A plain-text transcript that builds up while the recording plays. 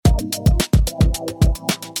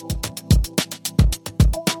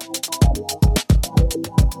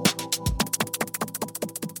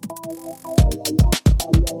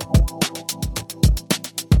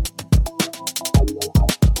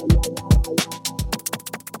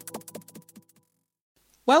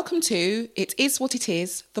Welcome to It Is What It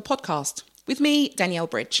Is, the podcast, with me, Danielle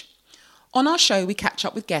Bridge. On our show, we catch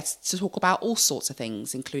up with guests to talk about all sorts of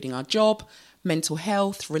things, including our job, mental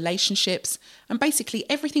health, relationships, and basically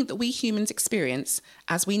everything that we humans experience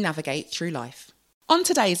as we navigate through life. On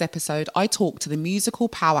today's episode, I talk to the musical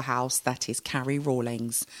powerhouse that is Carrie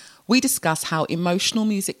Rawlings. We discuss how emotional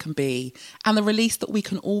music can be and the release that we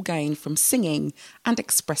can all gain from singing and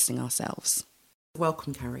expressing ourselves.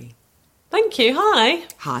 Welcome, Carrie. Thank you. Hi.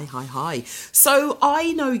 Hi. So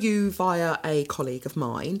I know you via a colleague of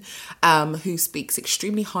mine who speaks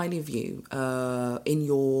extremely highly of you in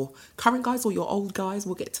your current guys or your old guys.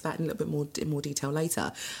 We'll get to that in a little bit more detail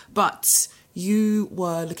later. But you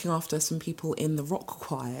were looking after some people in the rock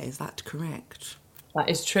choir. Is that correct? That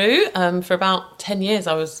is true. For about 10 years,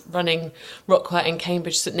 I was running rock choir in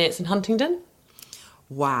Cambridge, St Neots and Huntingdon.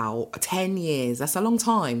 Wow, 10 years. That's a long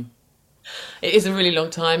time. It is a really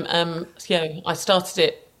long time. I started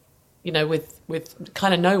it, with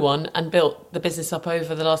kind of no one and built the business up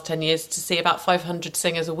over the last 10 years to see about 500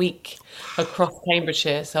 singers a week across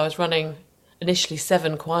Cambridgeshire. So I was running initially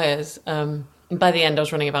 7 choirs. And by the end, I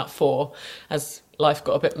was running about 4 as life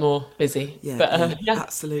got a bit more busy. Yeah,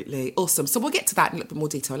 absolutely. Awesome. So we'll get to that in a little bit more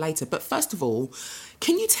detail later. But first of all,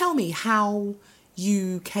 can you tell me how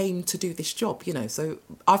you came to do this job? So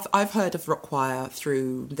I've heard of rock choir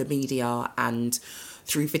through the media and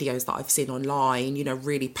through videos that I've seen online,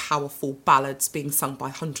 really powerful ballads being sung by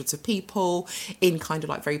hundreds of people in kind of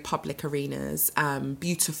like very public arenas,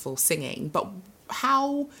 beautiful singing. But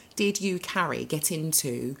how did you, Carrie, get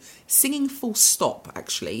into singing full stop,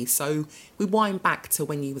 actually? So we wind back to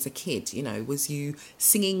when you was a kid, was you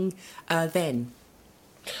singing then?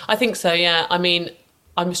 I think so, yeah. I mean,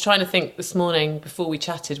 I was trying to think this morning before we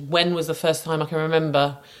chatted, when was the first time I can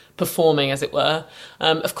remember performing, as it were.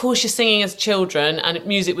 Of course, you're singing as children, and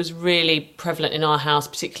music was really prevalent in our house,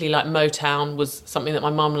 particularly like Motown was something that my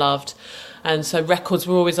mum loved. And so records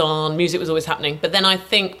were always on, music was always happening. But then I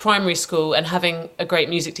think primary school and having a great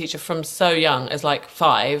music teacher from so young as like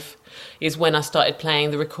 5 is when I started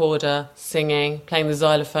playing the recorder, singing, playing the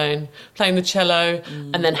xylophone, playing the cello,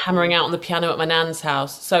 and then hammering out on the piano at my nan's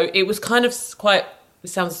house. So it was kind of quite... It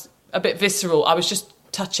sounds a bit visceral. I was just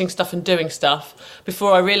touching stuff and doing stuff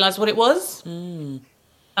before I realised what it was. And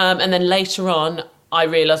then later on, I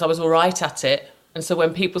realised I was all right at it. And so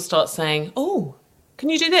when people start saying, oh, can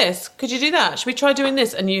you do this? Could you do that? Should we try doing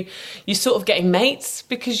this? And you sort of getting mates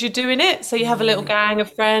because you're doing it. So you have a little gang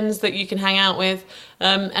of friends that you can hang out with.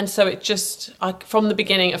 And so it just, from the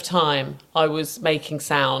beginning of time, I was making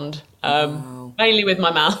sound, mainly with my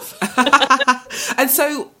mouth. And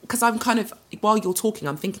so, because I'm kind of, while you're talking,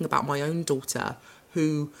 I'm thinking about my own daughter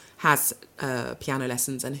who has piano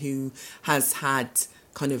lessons and who has had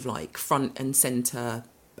kind of like front and centre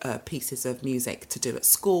pieces of music to do at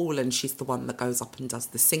school, and she's the one that goes up and does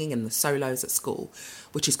the singing and the solos at school,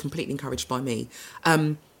 which is completely encouraged by me.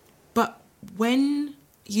 But when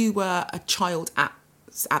you were a child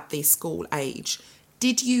at the school age,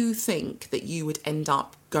 did you think that you would end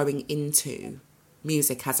up going into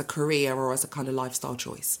music as a career or as a kind of lifestyle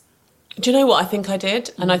choice? Do you know what? I think I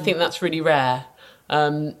did. And I think that's really rare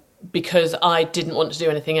because I didn't want to do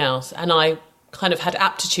anything else. And I kind of had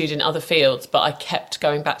aptitude in other fields, but I kept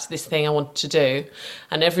going back to this thing I wanted to do.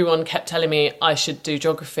 And everyone kept telling me I should do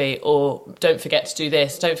geography or don't forget to do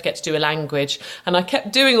this, don't forget to do a language. And I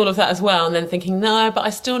kept doing all of that as well and then thinking, no, but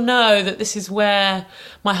I still know that this is where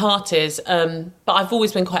my heart is. But I've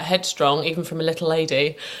always been quite headstrong, even from a little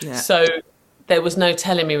lady. Yeah. So there was no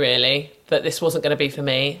telling me really that this wasn't going to be for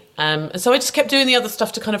me. And so I just kept doing the other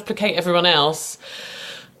stuff to kind of placate everyone else,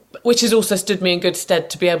 which has also stood me in good stead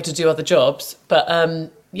to be able to do other jobs. But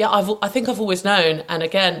I think I've always known. And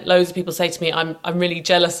again, loads of people say to me, I'm really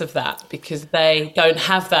jealous of that because they don't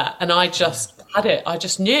have that. And I just had it. I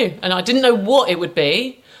just knew. And I didn't know what it would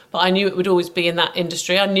be, but I knew it would always be in that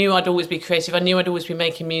industry. I knew I'd always be creative. I knew I'd always be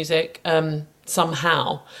making music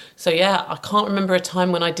somehow. So yeah, I can't remember a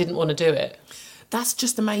time when I didn't want to do it. That's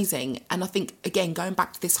just amazing. And I think, again, going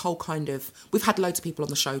back to this whole kind of... We've had loads of people on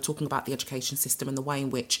the show talking about the education system and the way in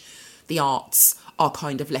which the arts are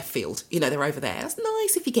kind of left field. They're over there. It's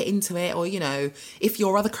nice if you get into it or, if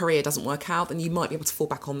your other career doesn't work out, then you might be able to fall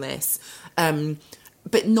back on this.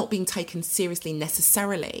 But not being taken seriously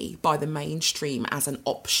necessarily by the mainstream as an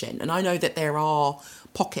option. And I know that there are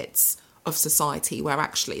pockets of society where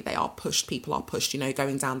actually people are pushed,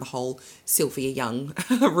 going down the whole Sylvia Young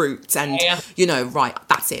route and, right,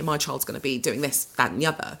 that's it, my child's going to be doing this, that and the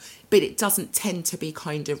other. But it doesn't tend to be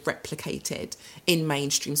kind of replicated in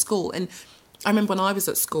mainstream school. And I remember when I was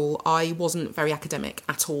at school, I wasn't very academic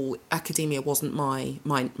at all. Academia wasn't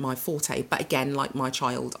my forte. But again, like my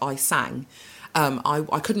child, I sang.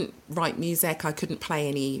 I couldn't write music. I couldn't play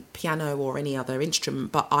any piano or any other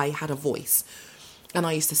instrument, but I had a voice. And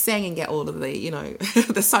I used to sing and get all of the,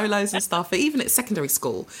 the solos and stuff, even at secondary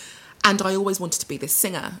school. And I always wanted to be this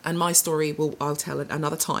singer. And my story, I'll tell it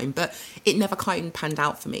another time, but it never kind of panned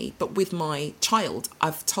out for me. But with my child,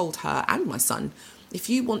 I've told her and my son, if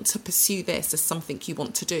you want to pursue this as something you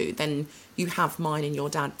want to do, then you have mine and your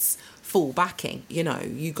dad's full backing.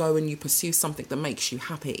 You go and you pursue something that makes you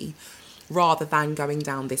happy, rather than going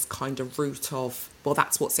down this kind of route of, well,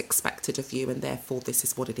 that's what's expected of you, and therefore this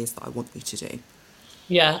is what it is that I want you to do.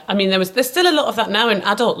 Yeah, I mean, there's still a lot of that now in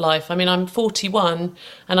adult life. I mean, I'm 41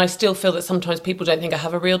 and I still feel that sometimes people don't think I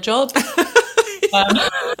have a real job.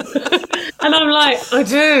 And I'm like, I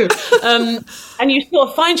do. And you sort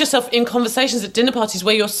of find yourself in conversations at dinner parties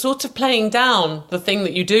where you're sort of playing down the thing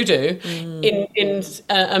that you do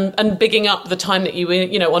and bigging up the time that you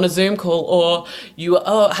were, on a Zoom call, or you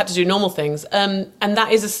had to do normal things. And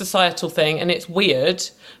that is a societal thing, and it's weird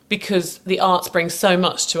because the arts bring so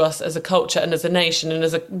much to us as a culture and as a nation and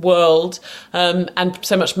as a world, and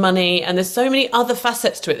so much money. And there's so many other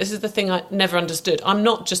facets to it. This is the thing I never understood. I'm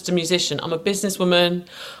not just a musician. I'm a businesswoman.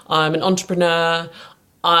 I'm an entrepreneur.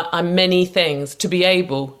 I'm many things to be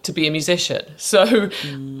able to be a musician. So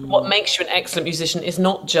what makes you an excellent musician is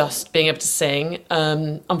not just being able to sing.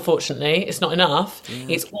 Unfortunately, it's not enough. Yeah.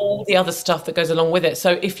 It's all the other stuff that goes along with it.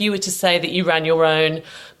 So if you were to say that you ran your own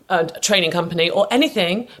training company or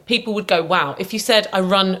anything, people would go, wow. If you said, I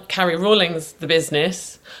run Carrie Rawlings, the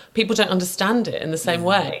business, people don't understand it in the same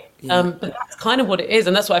way. Yeah. But that's kind of what it is.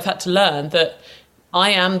 And that's what I've had to learn, that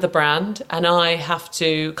I am the brand and I have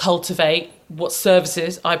to cultivate what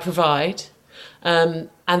services I provide. And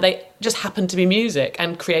they just happen to be music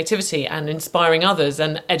and creativity and inspiring others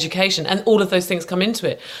and education, and all of those things come into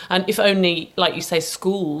it. And if only, like you say,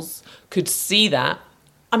 schools could see that,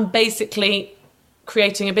 I'm basically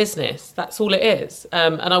creating a business. That's all it is.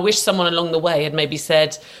 And I wish someone along the way had maybe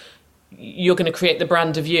said, you're going to create the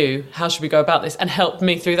brand of you. How should we go about this? And help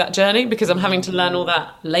me through that journey, because I'm having to learn all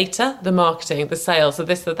that later, the marketing, the sales, the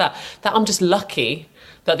this, the that I'm just lucky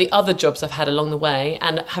that the other jobs I've had along the way,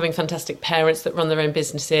 and having fantastic parents that run their own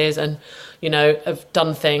businesses and, have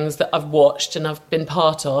done things that I've watched and I've been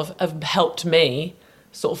part of, have helped me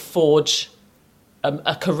sort of forge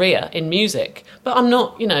a career in music. But I'm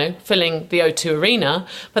not, filling the O2 Arena,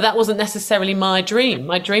 but that wasn't necessarily my dream.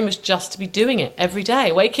 My dream was just to be doing it every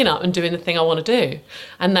day, waking up and doing the thing I want to do.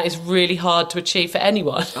 And that is really hard to achieve for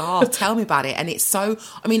anyone. Oh, tell me about it. And it's so,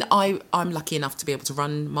 I'm lucky enough to be able to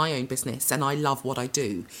run my own business, and I love what I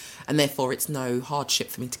do. And therefore it's no hardship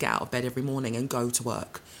for me to get out of bed every morning and go to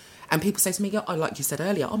work. And people say to me, like you said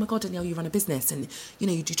earlier, oh my God, Danielle, you run a business and,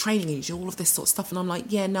 you do training and you do all of this sort of stuff. And I'm like,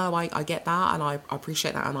 yeah, no, I get that and I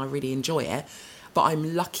appreciate that and I really enjoy it. But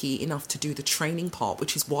I'm lucky enough to do the training part,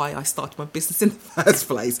 which is why I started my business in the first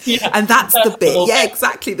place. Yeah, and that's the bit. Yeah,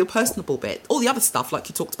 exactly. The personable bit. All the other stuff, like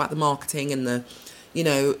you talked about, the marketing and the,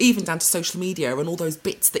 even down to social media and all those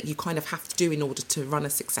bits that you kind of have to do in order to run a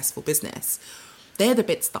successful business. They're the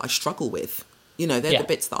bits that I struggle with. They're the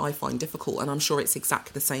bits that I find difficult. And I'm sure it's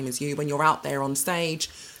exactly the same as you. When you're out there on stage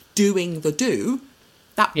doing the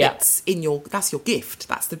that bit's that's your gift.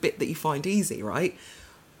 That's the bit that you find easy, right?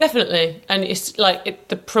 Definitely. And it's like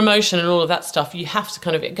the promotion and all of that stuff, you have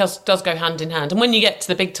to it does go hand in hand. And when you get to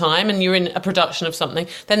the big time and you're in a production of something,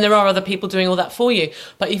 then there are other people doing all that for you.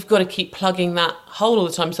 But you've got to keep plugging that hole all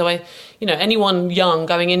the time. So anyone young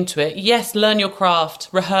going into it, yes, learn your craft,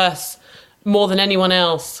 rehearse more than anyone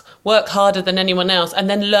else, work harder than anyone else, and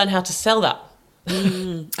then learn how to sell that.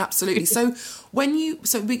 Absolutely. So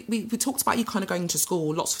we talked about you kind of going to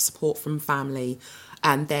school, lots of support from family,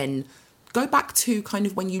 and then go back to kind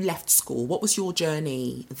of when you left school. What was your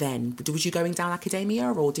journey then? Was you going down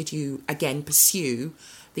academia, or did you again pursue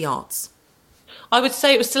the arts? I would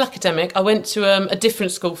say it was still academic. I went to a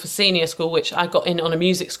different school for senior school, which I got in on a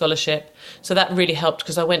music scholarship. So that really helped,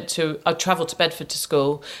 because I travelled to Bedford to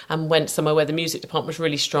school and went somewhere where the music department was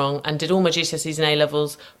really strong, and did all my GCSEs and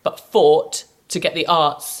A-levels, but fought to get the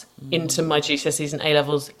arts into my GCSEs and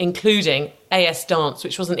A-levels, including AS dance,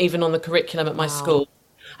 which wasn't even on the curriculum at my school.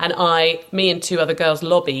 And me and two other girls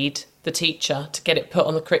lobbied the teacher to get it put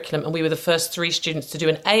on the curriculum, and we were the first 3 students to do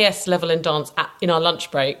an AS level in dance in our lunch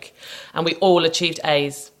break, and we all achieved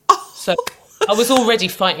A's. So I was already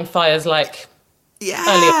fighting fires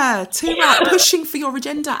earlier. Too much, pushing for your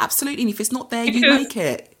agenda, absolutely. And if it's not there, you make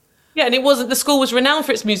it. Yeah, and it wasn't, the school was renowned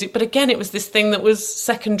for its music, but again, it was this thing that was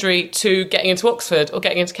secondary to getting into Oxford or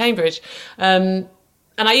getting into Cambridge. And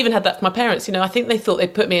And I even had that for my parents. I think they thought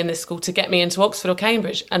they'd put me in this school to get me into Oxford or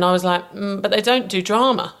Cambridge. And I was like, but they don't do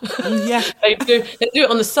drama. Yeah. They do it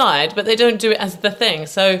on the side, but they don't do it as the thing.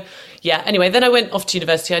 So, yeah, anyway, then I went off to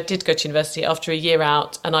university. I did go to university after a year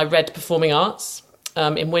out, and I read performing arts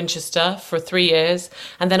in Winchester for 3 years.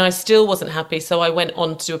 And then I still wasn't happy. So I went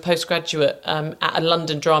on to do a postgraduate at a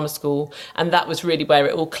London drama school. And that was really where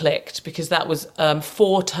it all clicked, because that was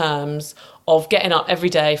 4 terms of getting up every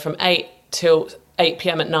day from 8 till 8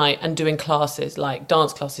 p.m. at night and doing classes like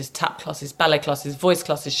dance classes, tap classes, ballet classes, voice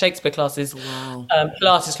classes, Shakespeare classes, Wow.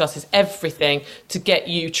 Pilates classes, everything to get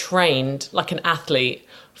you trained like an athlete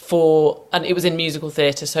and it was in musical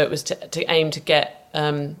theatre, so it was to aim to get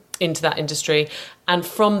into that industry. And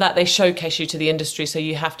from that, they showcase you to the industry. So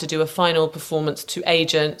you have to do a final performance to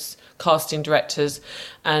agents, casting directors,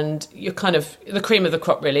 and you're kind of the cream of the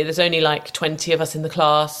crop, really. There's only like 20 of us in the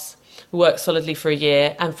class. We worked solidly for a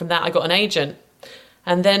year. And from that, I got an agent.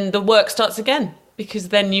 And then the work starts again, because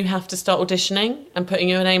then you have to start auditioning and putting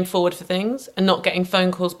your name forward for things and not getting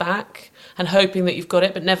phone calls back and hoping that you've got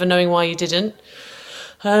it, but never knowing why you didn't.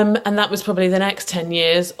 And that was probably the next 10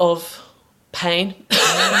 years of pain.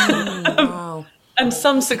 Wow. And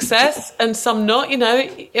some success and some not.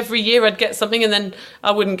 Every year I'd get something and then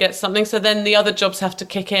I wouldn't get something. So then the other jobs have to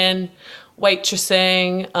kick in.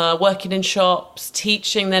 Waitressing, working in shops,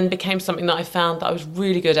 teaching then became something that I found that I was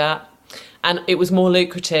really good at. And it was more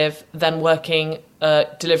lucrative than working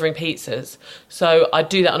delivering pizzas. So I'd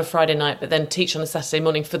do that on a Friday night, but then teach on a Saturday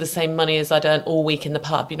morning for the same money as I'd earn all week in the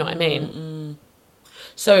pub. You know what I mean? Mm-hmm.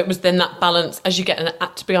 So it was then that balance. As you get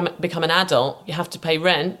to become an adult, you have to pay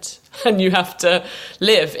rent and you have to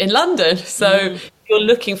live in London. So you're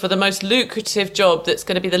looking for the most lucrative job that's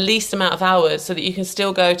going to be the least amount of hours, so that you can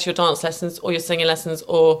still go to your dance lessons or your singing lessons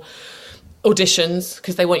or auditions,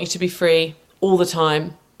 because they want you to be free all the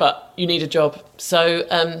time, but you need a job. So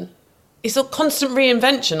it's a constant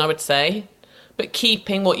reinvention, I would say, but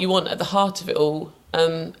keeping what you want at the heart of it all.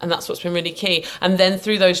 And that's what's been really key. And then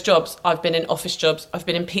through those jobs, I've been in office jobs, I've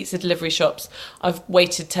been in pizza delivery shops, I've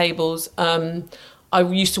waited tables. I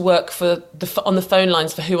used to work on the phone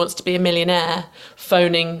lines for Who Wants to Be a Millionaire,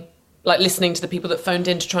 phoning, like listening to the people that phoned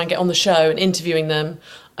in to try and get on the show and interviewing them.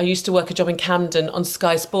 I used to work a job in Camden on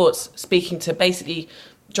Sky Sports, speaking to basically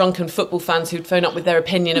drunken football fans who'd phone up with their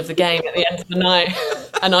opinion of the game at the end of the night.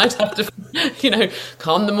 And I'd have to,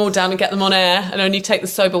 calm them all down and get them on air and only take the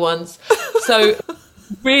sober ones. So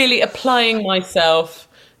really applying myself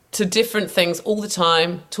to different things all the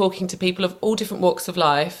time, talking to people of all different walks of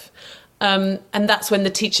life. And that's when the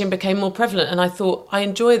teaching became more prevalent. And I thought, I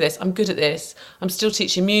enjoy this. I'm good at this. I'm still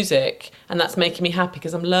teaching music. And that's making me happy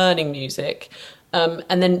because I'm learning music.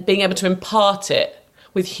 And then being able to impart it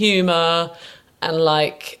with humour and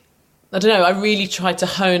I really tried to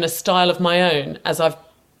hone a style of my own as I've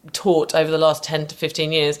taught over the last 10 to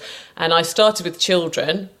 15 years. And I started with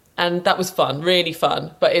children, and that was fun, really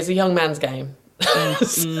fun. But it's a young man's game. I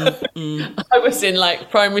was in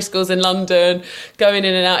primary schools in London, going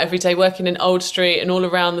in and out every day, working in Old Street and all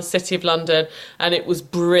around the city of London, and it was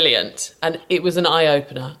brilliant and it was an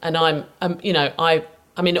eye-opener. And I'm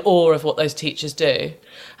in awe of what those teachers do.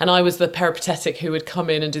 And I was the peripatetic who would come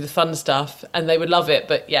in and do the fun stuff, and they would love it.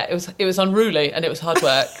 But yeah, it was unruly and it was hard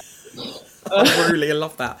work. Unruly, I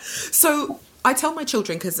love that. So I tell my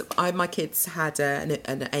children, because my kids had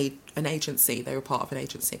an agency. They were part of an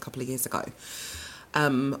agency a couple of years ago,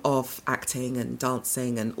 of acting and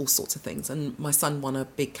dancing and all sorts of things. And my son won a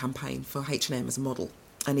big campaign for H&M as a model,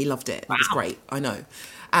 and he loved it. Wow. It was great, I know.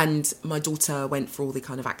 And my daughter went for all the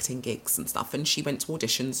kind of acting gigs and stuff, and she went to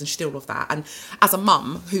auditions and she did all of that. And as a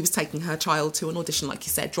mum who was taking her child to an audition, like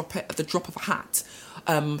you said, at the drop of a hat,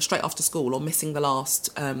 straight after school, or missing the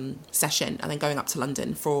last session and then going up to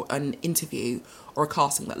London for an interview or a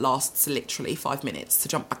casting that lasts literally 5 minutes to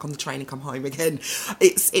jump back on the train and come home again.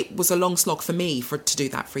 It was a long slog for me to do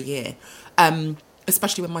that for a year.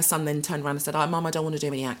 Especially when my son then turned around and said, Mum, I don't want to do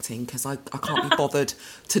any acting because I can't be bothered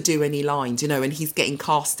to do any lines, and he's getting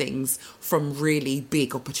castings from really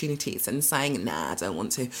big opportunities and saying, nah, I don't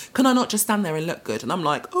want to. Can I not just stand there and look good? And I'm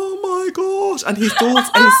like, oh my gosh. And his daughter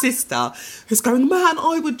and his sister who's going, man,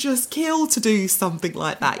 I would just kill to do something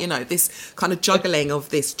like that. This kind of juggling of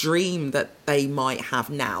this dream that they might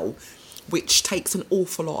have now, which takes an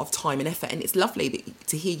awful lot of time and effort. And it's lovely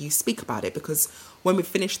to hear you speak about it, because when we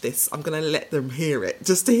finish this, I'm going to let them hear it,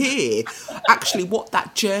 just to hear actually what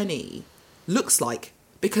that journey looks like.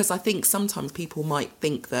 Because I think sometimes people might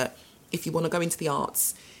think that if you want to go into the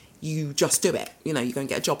arts, you just do it. You know, you go and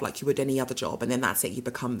get a job like you would any other job, and then that's it. You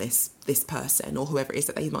become this person or whoever it is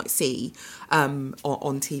that they might see on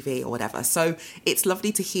TV or whatever. So it's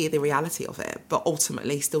lovely to hear the reality of it, but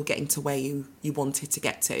ultimately still getting to where you wanted to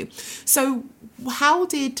get to. So how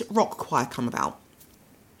did Rock Choir come about?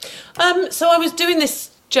 So I was doing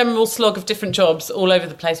this general slog of different jobs all over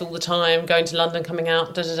the place all the time, going to London, coming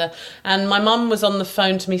out, and my mum was on the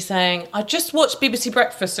phone to me saying, I just watched BBC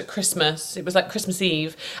Breakfast at Christmas, it was like Christmas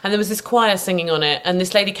Eve, and there was this choir singing on it, and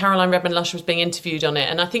this lady Caroline Redmond Lusher was being interviewed on it,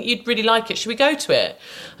 and I think you'd really like it, should we go to it?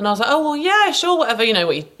 And I was like, oh well, yeah, sure, whatever, you know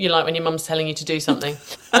what you like when your mum's telling you to do something.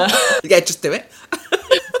 Yeah, just do it.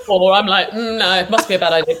 Or I'm like, no, it must be a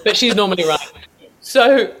bad idea, but she's normally right.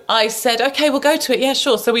 So I said, okay, we'll go to it. Yeah,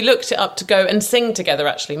 sure. So we looked it up to go and sing together,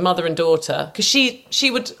 actually, mother and daughter, because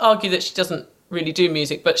she would argue that she doesn't really do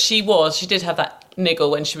music, but she did have that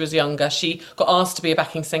niggle when she was younger. She got asked to be a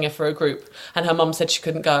backing singer for a group, and her mum said she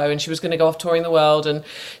couldn't go, and she was going to go off touring the world, and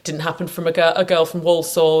it didn't happen from a girl from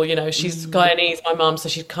Walsall. You know, she's Guyanese, my mum, so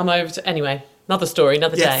she'd come over to... Anyway, another story,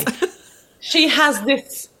 another day. She has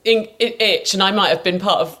this itch, and I might have been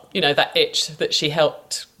part of, you know, that itch that she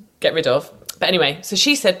helped get rid of. But anyway, so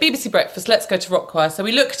she said, BBC Breakfast, let's go to Rock Choir. So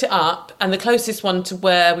we looked it up, and the closest one to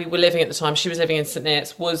where we were living at the time, she was living in St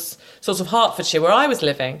Neots, was sort of Hertfordshire, where I was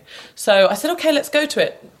living. So I said, okay, let's go to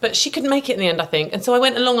it. But she couldn't make it in the end, I think. And so I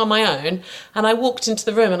went along on my own, and I walked into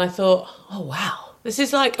the room, and I thought, oh, wow, this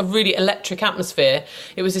is like a really electric atmosphere.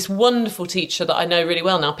 It was this wonderful teacher that I know really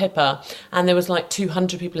well now, Pippa, and there was like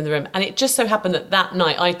 200 people in the room. And it just so happened that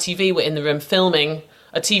night, ITV were in the room filming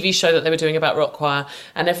a TV show that they were doing about Rock Choir,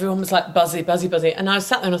 and everyone was like buzzy. And I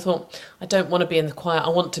sat there and I thought, I don't want to be in the choir, I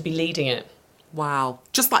want to be leading it. Wow.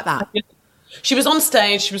 Just like that. She was on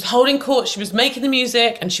stage, she was holding court, she was making the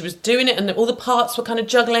music, and she was doing it, and all the parts were kind of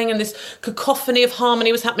juggling, and this cacophony of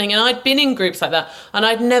harmony was happening. And I'd been in groups like that, and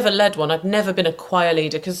I'd never led one. I'd never been a choir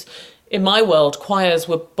leader, because in my world, choirs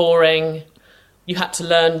were boring. You had to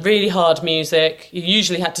learn really hard music. You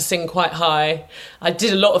usually had to sing quite high. I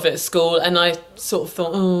did a lot of it at school, and I sort of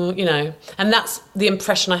thought, oh, you know. And that's the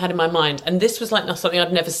impression I had in my mind. And this was like something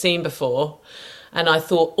I'd never seen before. And I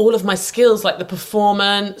thought all of my skills, like the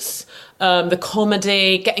performance, the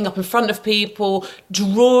comedy, getting up in front of people,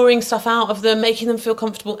 drawing stuff out of them, making them feel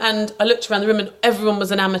comfortable. And I looked around the room, and everyone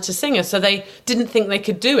was an amateur singer, so they didn't think they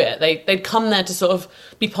could do it. They'd come there to sort of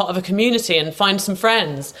be part of a community and find some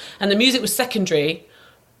friends. And the music was secondary,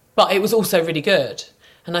 but it was also really good.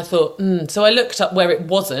 And I thought, So I looked up where it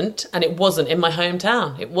wasn't, and it wasn't in my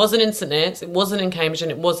hometown. It wasn't in St Neots, it wasn't in Cambridge,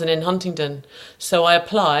 and it wasn't in Huntingdon. So I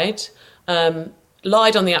applied.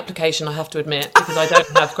 Lied on the application, I have to admit, because I don't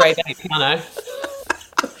have grade 8 piano.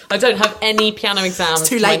 I don't have any piano exams. It's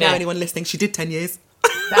too late now, anyone listening. She did 10 years.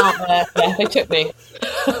 Out there, yeah, they took me.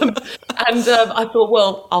 And I thought,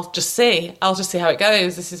 well, I'll just see how it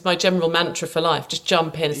goes. This is my general mantra for life. Just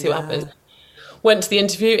jump in and see what happens. Went to the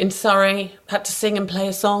interview in Surrey, had to sing and play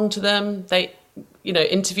a song to them. They, you know,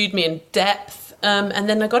 interviewed me in depth, and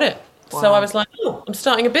then I got it. Wow. So I was like, oh, I'm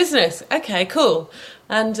starting a business. Okay, cool.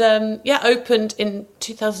 And opened in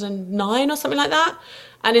 2009 or something like that.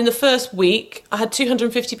 And in the first week, I had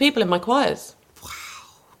 250 people in my choirs. Wow.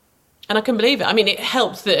 And I couldn't believe it. I mean, it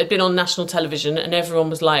helped that it had been on national television, and everyone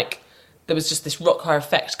was like, there was just this Rock Choir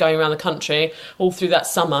effect going around the country all through that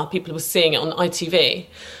summer. People were seeing it on ITV.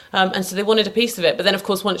 And so they wanted a piece of it. But then, of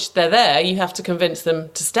course, once they're there, you have to convince them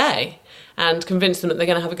to stay and convince them that they're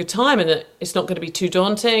going to have a good time and that it's not going to be too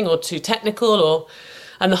daunting or too technical.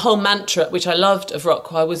 And the whole mantra, which I loved of Rock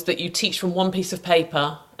Choir, was that you teach from one piece of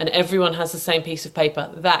paper and everyone has the same piece of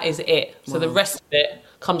paper. That is it. So the rest of it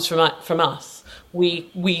comes from us. We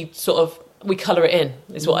colour it in,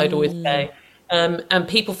 is what I'd always say. And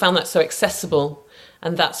people found that so accessible,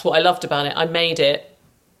 and that's what I loved about it. I made it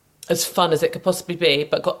as fun as it could possibly be,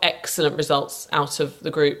 but got excellent results out of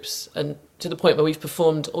the groups, and to the point where we've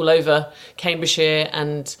performed all over Cambridgeshire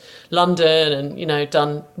and London, and, you know,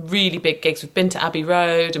 done really big gigs. We've been to Abbey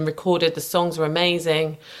Road and recorded. The songs were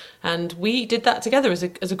amazing, and we did that together as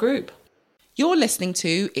a group. You're listening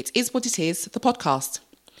to It Is What It Is, the podcast.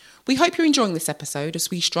 We hope you're enjoying this episode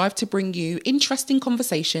as we strive to bring you interesting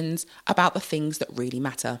conversations about the things that really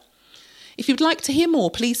matter. If you'd like to hear more,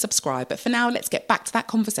 please subscribe. But for now, let's get back to that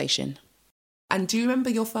conversation. And do you remember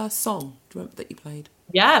your first song? Do you remember that you played?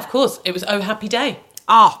 Yeah, of course. It was Oh Happy Day.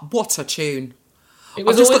 Ah, what a tune.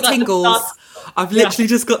 I've just got tingles. I've literally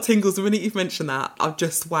just got tingles the minute you've mentioned that. I've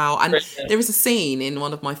just, wow. And brilliant. There is a scene in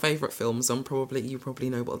one of my favourite films, you probably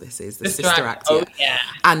know what this is, the Sister Act. Oh, yeah.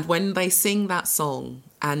 And when they sing that song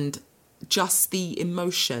and just the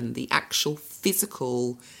emotion, the actual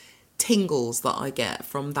physical tingles that I get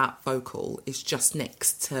from that vocal is just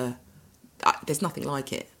next to... there's nothing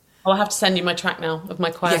like it. I'll have to send you my track now of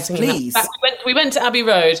my choir Yes, singing. please. In fact, we went to Abbey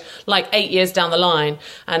Road like 8 years down the line,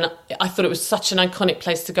 and I thought it was such an iconic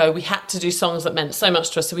place to go. We had to do songs that meant so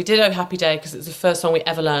much to us. So we did Oh Happy Day because it was the first song we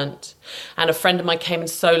ever learnt. And a friend of mine came and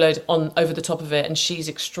soloed on over the top of it, and she's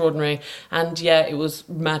extraordinary. And yeah, it was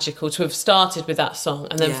magical to have started with that song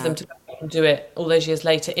and then for them to go back and do it all those years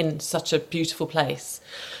later in such a beautiful place.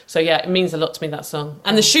 So yeah, it means a lot to me, that song.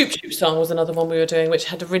 And the Shoop Shoop song was another one we were doing, which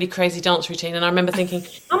had a really crazy dance routine. And I remember thinking,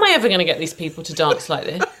 how am I ever going to get these people to dance like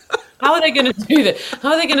this? How are they going to do this? How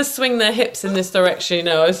are they going to swing their hips in this direction? You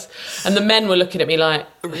know, and the men were looking at me like,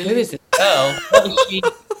 who is this girl? What is she?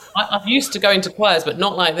 I'm used to going to choirs, but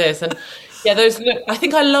not like this. And yeah, I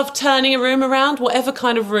think I love turning a room around, whatever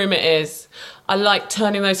kind of room it is. I like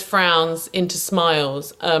turning those frowns into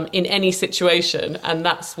smiles in any situation, and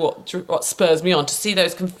that's what spurs me on, to see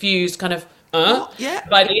those confused kind of, Yeah.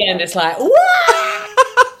 By the end, it's like,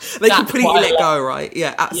 They completely let go, right?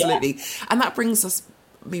 Yeah, absolutely. Yeah. And that brings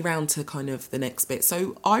me round to kind of the next bit.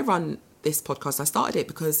 So I run this podcast. I started it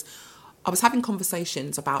because I was having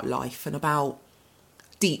conversations about life and about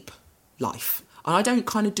deep life. And I don't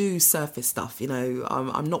kind of do surface stuff, you know.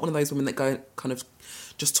 I'm not one of those women that go kind of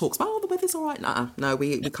just talks about, the weather's all right. No,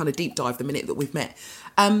 we kind of deep dive the minute that we've met.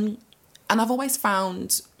 And I've always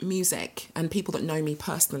found music, and people that know me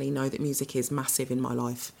personally know that music is massive in my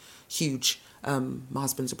life, huge. My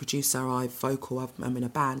husband's a producer, I'm vocal, I'm in a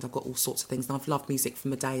band, I've got all sorts of things, and I've loved music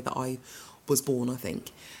from the day that I was born, I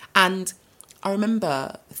think. And I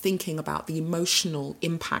remember thinking about the emotional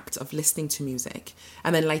impact of listening to music,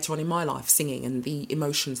 and then later on in my life singing, and the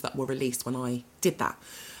emotions that were released when I did that.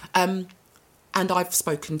 And I've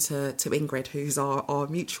spoken to Ingrid, who's our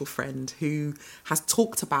mutual friend, who has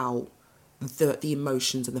talked about the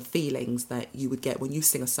emotions and the feelings that you would get when you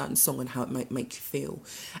sing a certain song and how it might make you feel,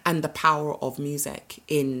 and the power of music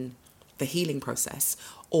in the healing process,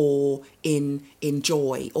 or in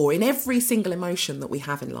joy, or in every single emotion that we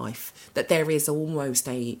have in life, that there is almost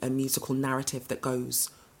a musical narrative that goes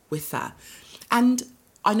with that. And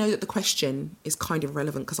I know that the question is kind of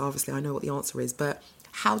relevant because obviously I know what the answer is, but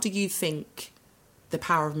how do you think the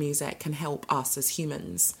power of music can help us as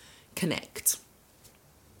humans connect?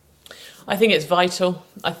 I think it's vital.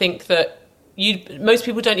 I think that most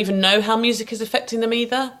people don't even know how music is affecting them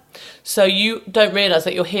either. So you don't realise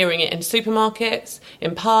that you're hearing it in supermarkets,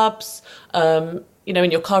 in pubs, in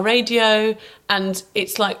your car radio, and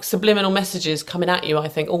it's like subliminal messages coming at you, I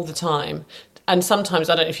think, all the time. And sometimes,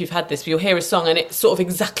 I don't know if you've had this, but you'll hear a song and it's sort of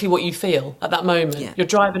exactly what you feel at that moment. Yeah. You're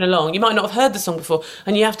driving along. You might not have heard the song before,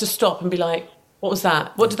 and you have to stop and be like, what was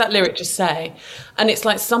that? What did that lyric just say? And it's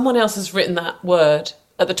like someone else has written that word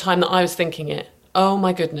at the time that I was thinking it. Oh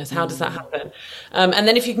my goodness, how does that happen? And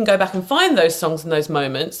then if you can go back and find those songs and those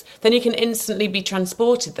moments, then you can instantly be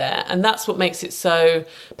transported there. And that's what makes it so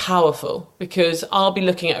powerful, because I'll be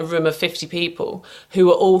looking at a room of 50 people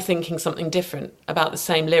who are all thinking something different about the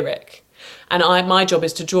same lyric. And my job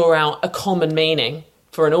is to draw out a common meaning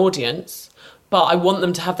for an audience, but I want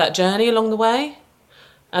them to have that journey along the way.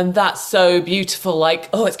 And that's so beautiful, like,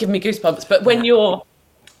 oh, it's giving me goosebumps. But when you're...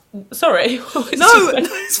 Sorry. No,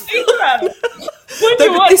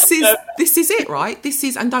 this is it, right? This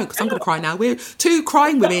is, and don't, because I'm going to cry now. We're two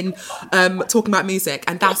crying women talking about music,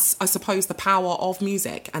 and that's, I suppose, the power of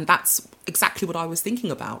music, and that's exactly what I was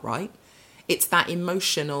thinking about, right? It's that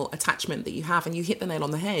emotional attachment that you have, and you hit the nail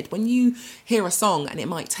on the head. When you hear a song, and it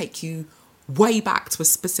might take you way back to a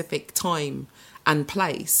specific time and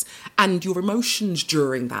place, and your emotions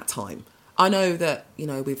during that time. I know that,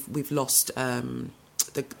 we've lost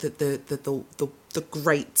the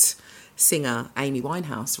great singer Amy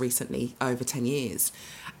Winehouse recently, over 10 years,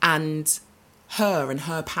 and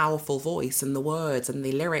her powerful voice and the words and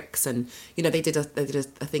the lyrics, and they did a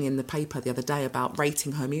thing in the paper the other day about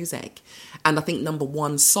rating her music, and I think number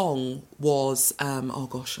one song was oh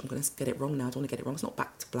gosh, I'm going to get it wrong now. I don't want to get it wrong. It's not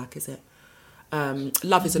Back to Black, is it?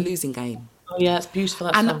 Love is a Losing Game. Oh yeah, it's beautiful.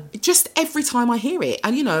 That song. Just every time I hear it,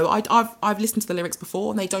 and I've listened to the lyrics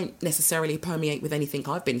before, and they don't necessarily permeate with anything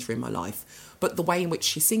I've been through in my life, but the way in which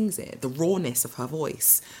she sings it, the rawness of her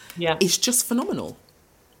voice, is just phenomenal.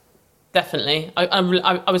 Definitely.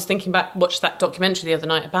 I was thinking back, watched that documentary the other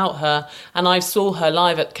night about her, and I saw her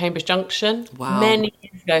live at Cambridge Junction many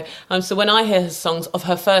years ago. So when I hear her songs of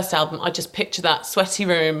her first album, I just picture that sweaty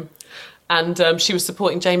room. And she was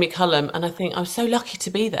supporting Jamie Cullum, and I think I was so lucky to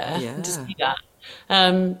be there and to see that.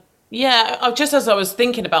 Yeah, just as I was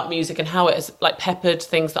thinking about music and how it has like peppered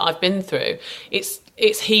things that I've been through,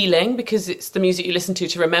 it's healing because it's the music you listen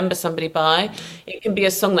to remember somebody by. It can be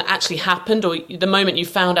a song that actually happened, or the moment you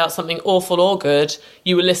found out something awful or good,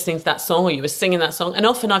 you were listening to that song or you were singing that song. And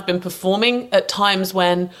often I've been performing at times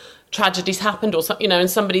when tragedies happened or something, and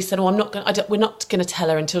somebody said, "Oh, we're not going to tell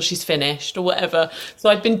her until she's finished," or whatever. So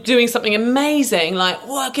I'd been doing something amazing, like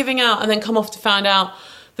giving out, and then come off to find out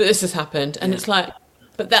that this has happened, and it's like.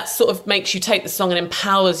 But that sort of makes you take the song and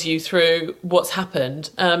empowers you through what's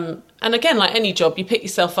happened. And again, like any job, you pick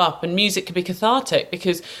yourself up, and music can be cathartic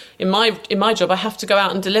because in my job, I have to go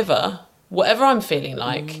out and deliver whatever I'm feeling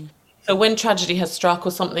like. So when tragedy has struck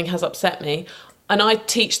or something has upset me, and I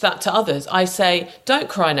teach that to others, I say, don't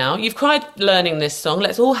cry now. You've cried learning this song.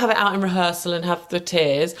 Let's all have it out in rehearsal and have the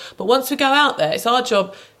tears. But once we go out there, it's our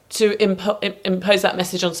job to impose that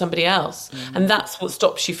message on somebody else. And that's what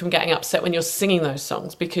stops you from getting upset when you're singing those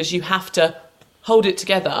songs, because you have to hold it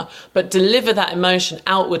together, but deliver that emotion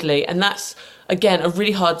outwardly. And that's, again, a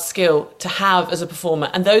really hard skill to have as a performer.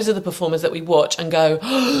 And those are the performers that we watch and go,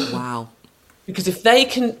 wow. Because if they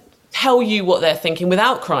can tell you what they're thinking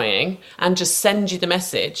without crying and just send you the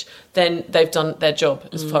message, then they've done their job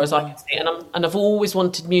as far as I can see. And I've always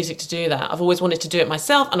wanted music to do that. I've always wanted to do it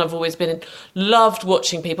myself, and I've always loved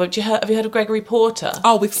watching people. Have you heard of Gregory Porter?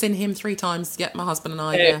 Oh, we've seen him 3 times. Yeah, my husband and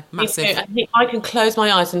I. Yeah, massive. I can close my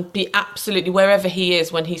eyes and be absolutely wherever he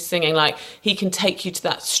is when he's singing. Like, he can take you to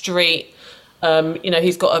that street.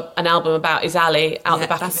 He's got an album about his alley out the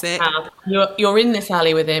back of his house. You're in this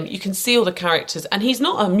alley with him. You can see all the characters. And he's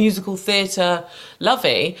not a musical theatre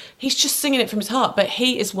lovey. He's just singing it from his heart. But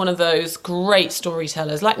he is one of those great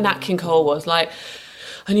storytellers, like Nat King Cole was.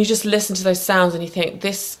 And you just listen to those sounds and you think,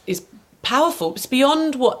 this is powerful. It's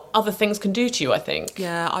beyond what other things can do to you, I think.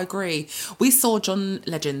 Yeah, I agree. We saw John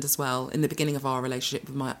Legend as well in the beginning of our relationship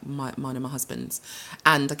with mine and my husband's.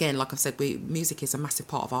 And again, like I've said, music is a massive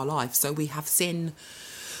part of our life. So we have seen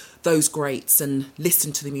those greats and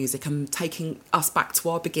listened to the music and taking us back to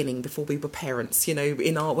our beginning before we were parents, when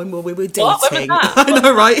we were dating. What? When was that? I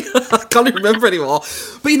know, right? I can't even remember anymore.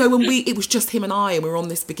 But when it was just him and I, and we were on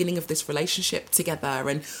this beginning of this relationship together,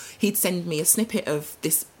 and he'd send me a snippet of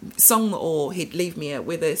this song, or he'd leave me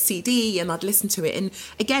with a CD, and I'd listen to it. And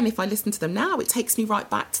again, if I listen to them now, it takes me right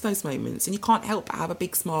back to those moments, and you can't help but have a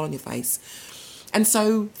big smile on your face. And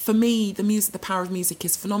so for me, the power of music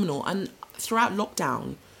is phenomenal. And throughout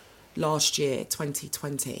lockdown last year,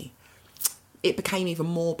 2020, it became even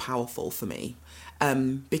more powerful for me,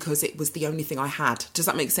 because it was the only thing I had. Does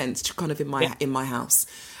that make sense? Kind of in my house,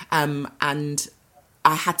 and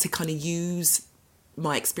I had to kind of use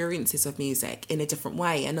my experiences of music in a different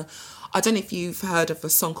way. And I don't know if you've heard of a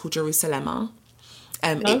song called Jerusalema.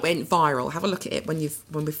 No. It went viral. Have a look at it when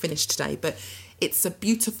we've finished today. But it's a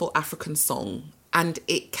beautiful African song, and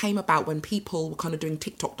it came about when people were kind of doing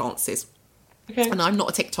TikTok dances. Okay. And I'm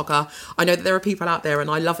not a TikToker. I know that there are people out there, and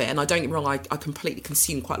I love it. And I don't get me wrong, I completely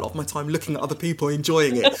consume quite a lot of my time looking at other people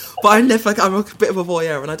enjoying it. But I'm a bit of a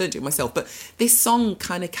voyeur, and I don't do it myself. But this song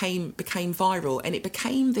kind of became viral, and it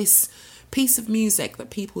became this piece of music that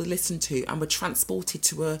people listened to and were transported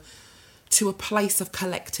to a place of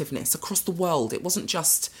collectiveness across the world. It wasn't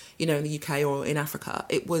just, in the UK or in Africa.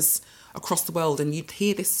 It was across the world, and you'd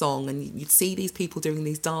hear this song and you'd see these people doing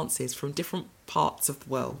these dances from different parts of the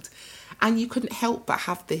world. And you couldn't help but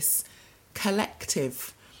have this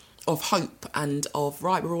collective of hope and of,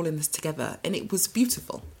 right, we're all in this together. And it was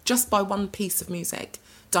beautiful, just by one piece of music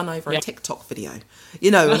done over a TikTok video,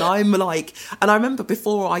 and I'm like, and I remember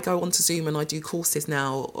before I go onto Zoom and I do courses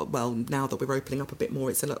now, well, now that we're opening up a bit more,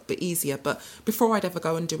 it's a little bit easier, but before I'd ever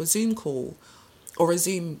go and do a Zoom call, or a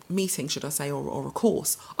Zoom meeting, should I say, or a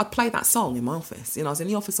course, I'd play that song in my office. I was in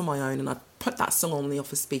the office on my own, and I'd put that song on the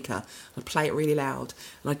office speaker, I'd play it really loud,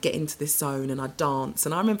 and I'd get into this zone, and I'd dance.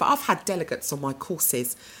 And I remember I've had delegates on my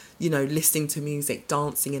courses, listening to music,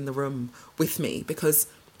 dancing in the room with me because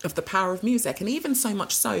of the power of music. And even so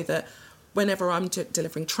much so that whenever I'm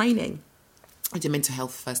delivering training, I do mental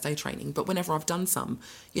health first aid training, but whenever I've done some,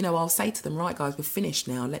 I'll say to them, right guys, we're finished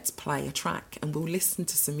now, let's play a track and we'll listen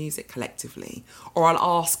to some music collectively. Or I'll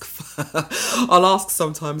ask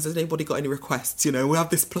sometimes, has anybody got any requests? We have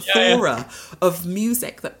this plethora of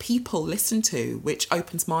music that people listen to, which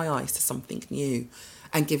opens my eyes to something new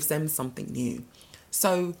and gives them something new.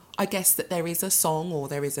 So I guess that there is a song or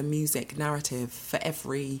there is a music narrative for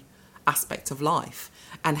every aspect of life,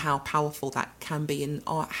 and how powerful that can be, and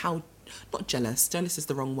how, not jealous is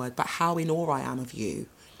the wrong word, but how in awe I am of you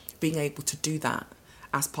being able to do that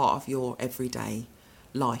as part of your everyday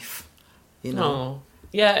life, Oh,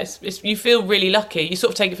 Yeah, you feel really lucky. You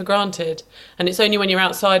sort of take it for granted. And it's only when you're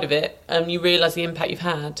outside of it and you realise the impact you've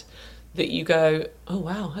had that you go, oh,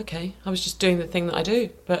 wow, okay, I was just doing the thing that I do.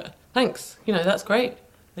 But thanks, that's great.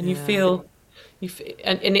 And you feel...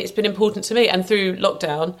 And it's been important to me. And through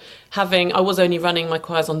lockdown, I was only running my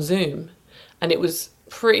choirs on Zoom, and it was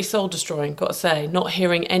pretty soul destroying, got to say, not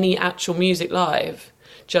hearing any actual music live,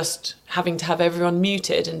 just having to have everyone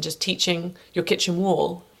muted and just teaching your kitchen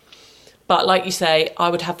wall. But like you say, I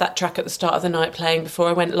would have that track at the start of the night playing before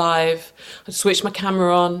I went live. I'd switch my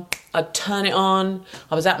camera on, I'd turn it on,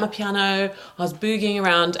 I was at my piano, I was boogieing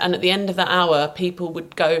around, and at the end of that hour, people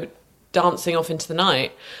would go dancing off into the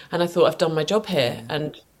night, and I thought, I've done my job here.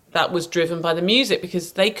 And that was driven by the music,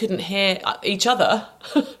 because they couldn't hear each other.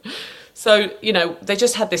 So they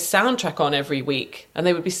just had this soundtrack on every week, and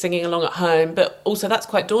they would be singing along at home. But also that's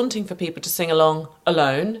quite daunting for people to sing along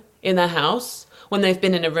alone in their house when they've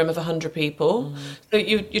been in a room of 100 people. So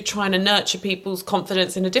you're trying to nurture people's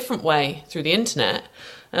confidence in a different way through the internet.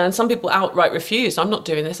 And some people outright refuse. I'm not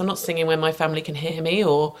doing this. I'm not singing when my family can hear me,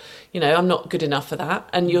 or, I'm not good enough for that.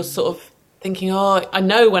 And you're sort of thinking, oh, I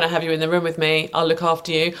know when I have you in the room with me, I'll look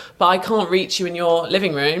after you, but I can't reach you in your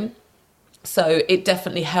living room. So it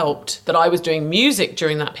definitely helped that I was doing music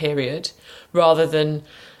during that period, rather than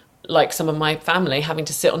like some of my family having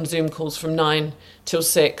to sit on Zoom calls from 9 till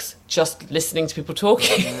 6, just listening to people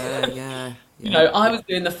talking. Yeah. I was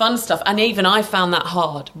doing the fun stuff. And even I found that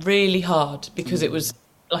hard, really hard, because it was,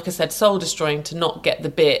 like I said, soul destroying to not get the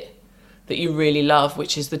bit that you really love,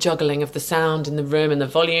 which is the juggling of the sound in the room and the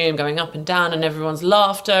volume going up and down and everyone's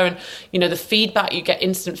laughter and, the feedback. You get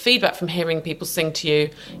instant feedback from hearing people sing to you.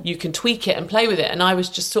 You can tweak it and play with it. And I was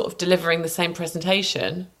just sort of delivering the same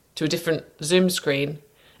presentation to a different Zoom screen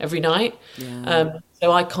every night. Yeah.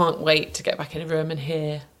 So I can't wait to get back in a room and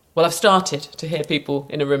hear. Well, I've started to hear people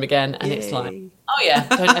in a room again, and It's like, oh yeah,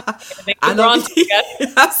 don't ever take it for granted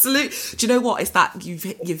again. Absolutely. Do you know what? It's that you've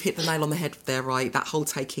hit the nail on the head there, right? That whole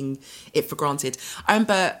taking it for granted. I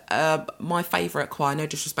remember my favourite choir, no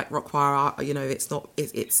disrespect, rock choir.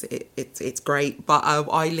 It's great, but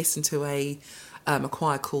I listened to a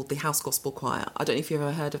choir called the House Gospel Choir. I don't know if you've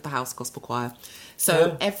ever heard of the House Gospel Choir.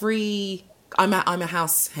 So I'm a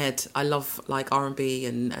house head. I love like R&B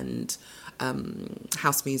and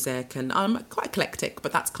house music, and I'm quite eclectic,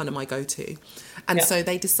 but that's kind of my go-to. And so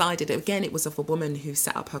they decided, again, it was of a woman who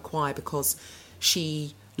set up her choir because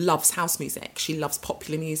she loves house music, she loves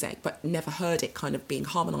popular music, but never heard it kind of being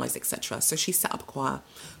harmonised, etc. So she set up a choir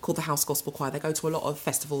called the House Gospel Choir. They go to a lot of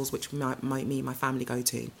festivals, which me and my family go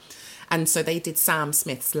to. And so they did Sam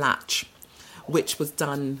Smith's Latch, which was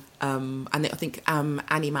done, and I think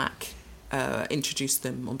Annie Mac introduced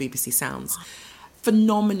them on BBC Sounds.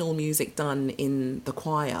 Phenomenal music done in the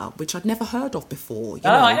choir, which I'd never heard of before.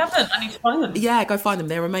 I haven't. I need to find them. Yeah, go find them.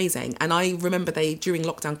 They're amazing. And I remember during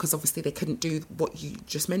lockdown, because obviously they couldn't do what you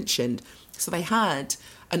just mentioned, so they had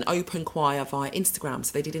an open choir via Instagram.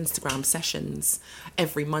 So they did Instagram sessions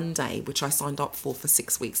every Monday, which I signed up for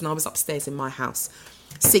 6 weeks. And I was upstairs in my house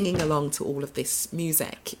singing along to all of this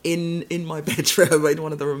music in my bedroom, in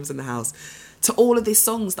one of the rooms in the house, to all of these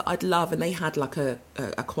songs that I'd love. And they had like a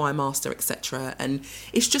choir master, etc. And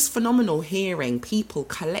it's just phenomenal hearing people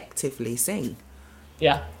collectively sing.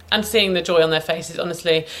 Yeah. And seeing the joy on their faces,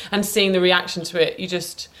 honestly, and seeing the reaction to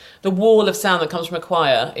it. The wall of sound that comes from a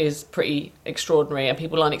choir is pretty extraordinary, and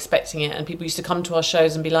people aren't expecting it. And people used to come to our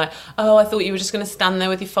shows and be like, oh, I thought you were just going to stand there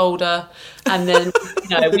with your folder and then,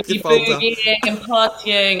 with your boogieing and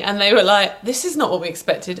partying. And they were like, this is not what we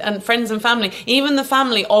expected. And friends and family, even the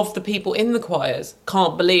family of the people in the choirs,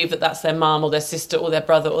 can't believe that that's their mum or their sister or their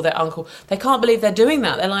brother or their uncle. They can't believe they're doing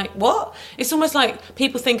that. They're like, what? It's almost like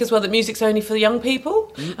people think as well that music's only for the young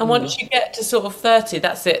people. Mm-hmm. And once you get to sort of 30,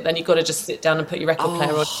 that's it. Then you've got to just sit down and put your record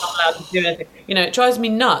player on. Allowed to do anything. It drives me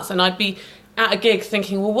nuts. And I'd be at a gig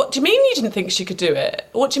thinking, well, what do you mean you didn't think she could do it?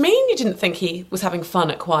 What do you mean you didn't think he was having fun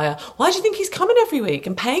at choir? Why do you think he's coming every week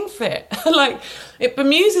and paying for it? It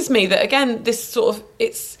bemuses me that, again, this sort of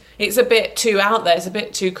it's a bit too out there. It's a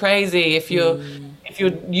bit too crazy if you're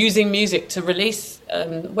using music to release,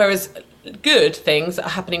 whereas good things that are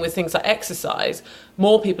happening with things like exercise,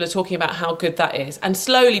 more people are talking about how good that is, and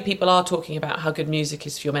slowly people are talking about how good music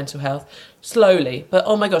is for your mental health, slowly. But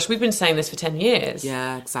oh my gosh, we've been saying this for 10 years.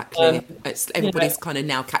 Yeah, exactly. Everybody's kind of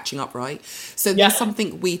now catching up, right? So there's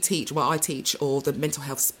something we teach, I teach, or the mental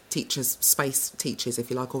health teachers, space teachers,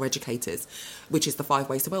 if you like, or educators, which is the 5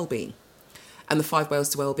 ways to wellbeing. And the 5 ways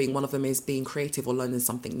to wellbeing, one of them is being creative or learning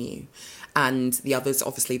something new. And the others,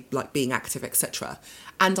 obviously, like being active, etc.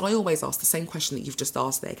 And I always ask the same question that you've just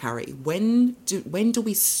asked there, Carrie. When do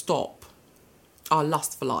we stop our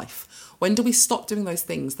lust for life? When do we stop doing those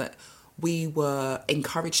things that we were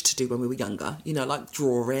encouraged to do when we were younger? You know, like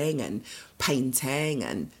drawing and painting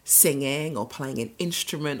and singing or playing an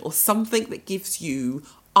instrument or something that gives you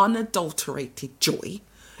unadulterated joy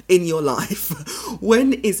in your life.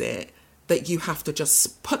 When is it that you have to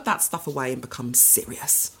just put that stuff away and become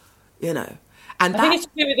serious? You know? And I think it's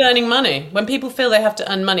to do with earning money. When people feel they have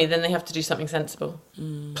to earn money, then they have to do something sensible.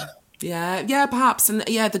 Yeah, perhaps. And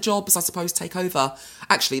yeah, the jobs, I suppose, take over.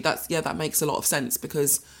 Actually, that makes a lot of sense,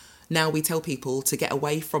 because now we tell people to get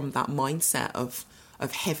away from that mindset of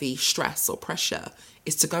heavy stress or pressure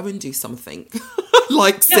is to go and do something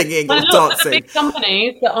like singing or dancing. Big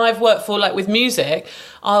companies that I've worked for, like with music,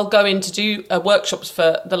 I'll go in to do workshops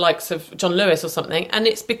for the likes of John Lewis or something, and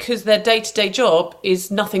it's because their day-to-day job is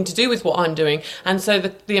nothing to do with what I'm doing. And so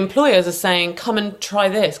the employers are saying, come and try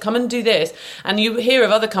this, come and do this. And you hear of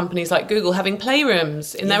other companies like Google having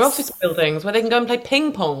playrooms in their office buildings where they can go and play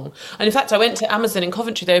ping pong. And in fact, I went to Amazon in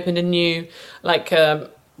Coventry. They opened a new,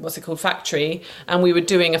 factory, and we were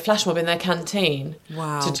doing a flash mob in their canteen.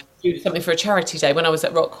 Wow. To do something for a charity day when I was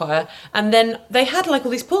at Rock Choir. And then they had like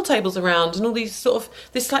all these pool tables around and all these sort of,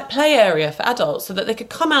 this like play area for adults so that they could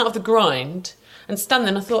come out of the grind and stand there.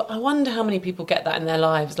 And I thought, I wonder how many people get that in their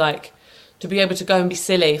lives, like to be able to go and be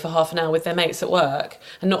silly for half an hour with their mates at work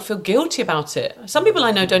and not feel guilty about it. Some people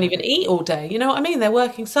I know don't even eat all day. You know what I mean? They're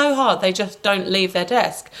working so hard, they just don't leave their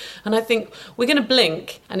desk. And I think we're going to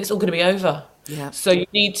blink and it's all going to be over. Yeah. So you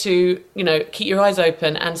need to, keep your eyes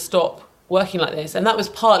open and stop working like this. And that was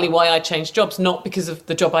partly why I changed jobs, not because of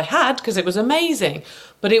the job I had, because it was amazing,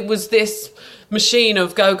 but it was this machine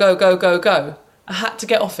of go, go, go, go, go. I had to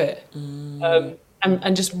get off it and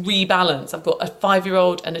just rebalance. I've got a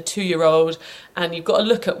 5-year-old and a 2-year-old, and you've got to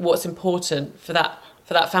look at what's important for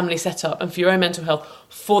that family setup and for your own mental health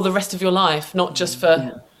for the rest of your life, not just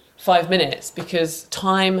for 5 minutes, because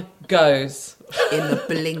time goes. In the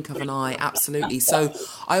blink of an eye, absolutely. So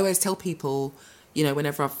I always tell people,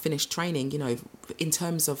 whenever I've finished training, in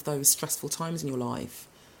terms of those stressful times in your life,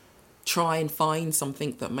 try and find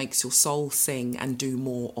something that makes your soul sing and do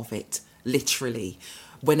more of it, literally,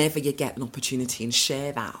 whenever you get an opportunity, and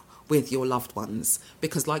share that with your loved ones.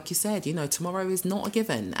 Because like you said, tomorrow is not a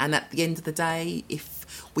given. And at the end of the day,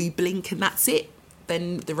 if we blink and that's it,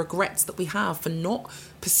 then the regrets that we have for not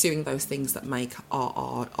pursuing those things that make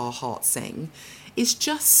our heart sing is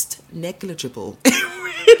just negligible.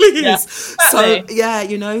 It really is. So,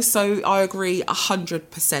 so I agree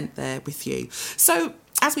 100% there with you. So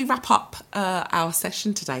as we wrap up our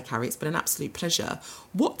session today, Carrie, it's been an absolute pleasure.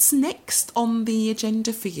 What's next on the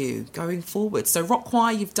agenda for you going forward? So Rock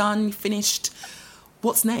Choir, you've finished.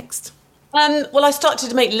 What's next? Well, I started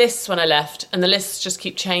to make lists when I left, and the lists just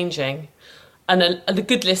keep changing. And a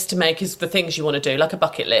good list to make is the things you want to do, like a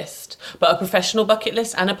bucket list, but a professional bucket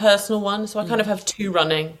list and a personal one. So I kind of have two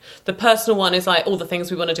running. The personal one is like all the things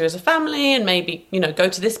we want to do as a family, and maybe, go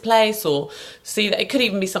to this place or see that. It could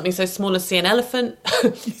even be something so small as see an elephant.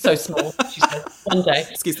 So small, she said, one day.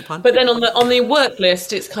 Excuse the pun. But then on the work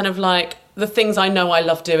list, it's kind of like the things I know I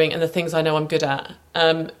love doing and the things I know I'm good at.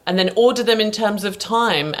 And then order them in terms of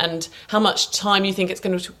time and how much time you think it's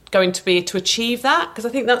going to be to achieve that. Because I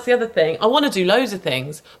think that's the other thing. I want to do loads of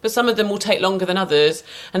things, but some of them will take longer than others,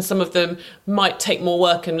 and some of them might take more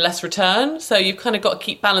work and less return. So you've kind of got to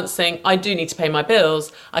keep balancing. I do need to pay my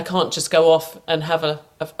bills. I can't just go off and have a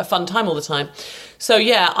fun time all the time. So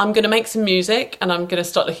yeah, I'm going to make some music, and I'm going to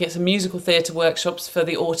start looking at some musical theatre workshops for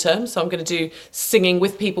the autumn. So I'm going to do singing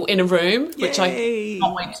with people in a room, which I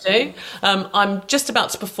can't wait to do. I'm just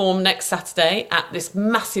about to perform next Saturday at this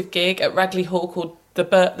massive gig at Ragley Hall called the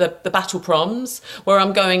Battle Proms, where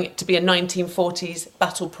I'm going to be a 1940s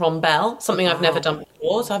battle prom belle, something I've never done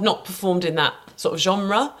before. So I've not performed in that sort of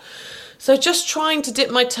genre. So just trying to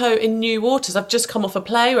dip my toe in new waters. I've just come off a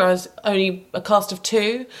play where I was only a cast of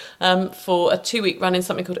 2 for a 2-week run in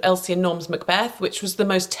something called Elsie and Norm's Macbeth, which was the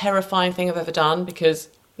most terrifying thing I've ever done, because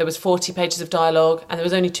there was 40 pages of dialogue and there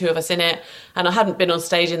was only 2 of us in it. And I hadn't been on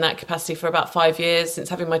stage in that capacity for about 5 years since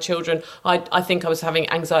having my children. I think I was having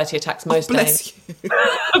anxiety attacks most days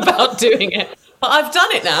about doing it. But I've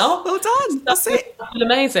done it now. Well done. That's it.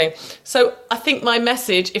 Amazing. So I think my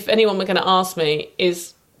message, if anyone were going to ask me,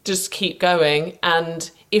 is just keep going. And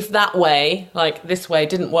if that way, like this way,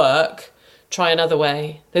 didn't work, try another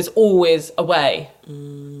way. There's always a way.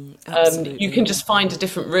 You can just find a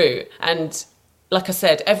different route. And like I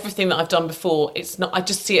said, everything that I've done before, it's not, I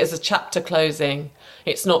just see it as a chapter closing.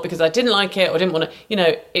 It's not because I didn't like it or didn't want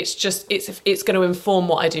to, it's just, it's going to inform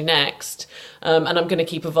what I do next. And I'm going to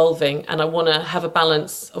keep evolving, and I want to have a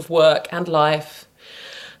balance of work and life.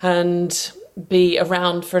 And be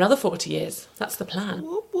around for another 40 years. That's the plan.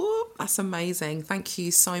 Whoop, whoop. That's amazing. Thank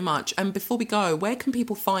you so much. And before we go, where can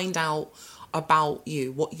people find out about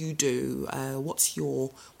you, what you do? What's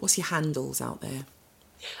your handles out there?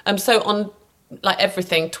 So on like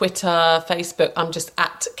everything, Twitter, Facebook, I'm just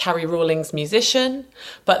at Carrie Rawlings Musician,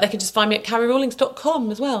 but they can just find me at carrierawlings.com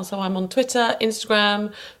as well. So I'm on Twitter,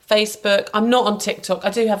 Instagram, Facebook. I'm not on TikTok. I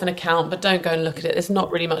do have an account, but don't go and look at it. There's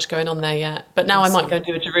not really much going on there yet. But now awesome. I might go and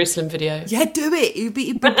do a Jerusalem video. Yeah, do it. It'd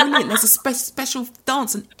be brilliant. There's a special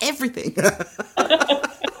dance and everything.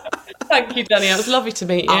 Thank you, Danny. It was lovely to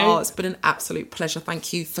meet you. Oh, it's been an absolute pleasure.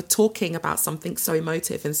 Thank you for talking about something so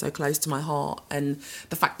emotive and so close to my heart. And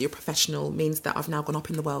the fact that you're a professional means that I've now gone up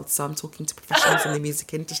in the world. So I'm talking to professionals in the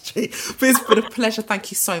music industry. But it's been a pleasure.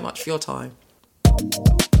 Thank you so much for your time.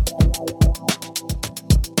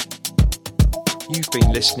 You've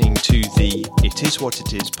been listening to the It Is What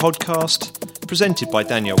It Is podcast, presented by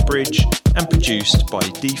Danielle Bridge and produced by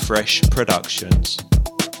D Fresh Productions.